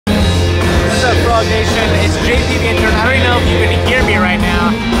Frog Nation. It's JP the intern. I don't even know if you can hear me right now,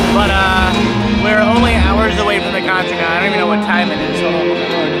 but we're only hours away from the concert now. I don't even know what time it is. Hold on.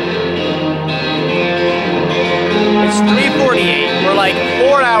 It's 3:48. We're like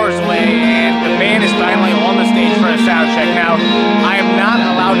 4 hours away, and the band is finally on the stage for a sound check. Now, I am not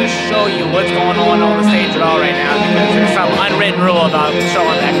allowed to show you what's going on the stage at all right now because there's some unwritten rule about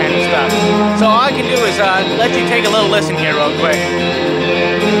showing that kind of stuff. So all I can do is let you take a little listen here real quick.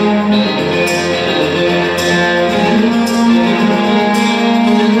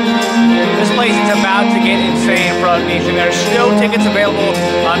 This place is about to get insane, Frog Nation. There are still tickets available.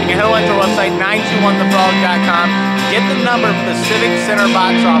 You can head on to our website, 921thefrog.com. Get the number for the Civic Center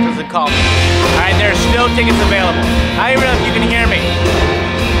box office and call me. Alright, there are still tickets available. I don't even know if you can hear me.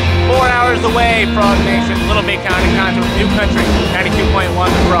 4 hours away, Frog Nation, Little Big Town in concert with New Country, 92.1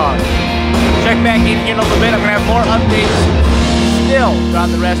 The Frog. Check back in here in a little bit. I'm going to have more updates still throughout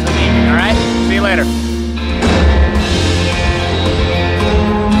the rest of the evening, alright? See you later.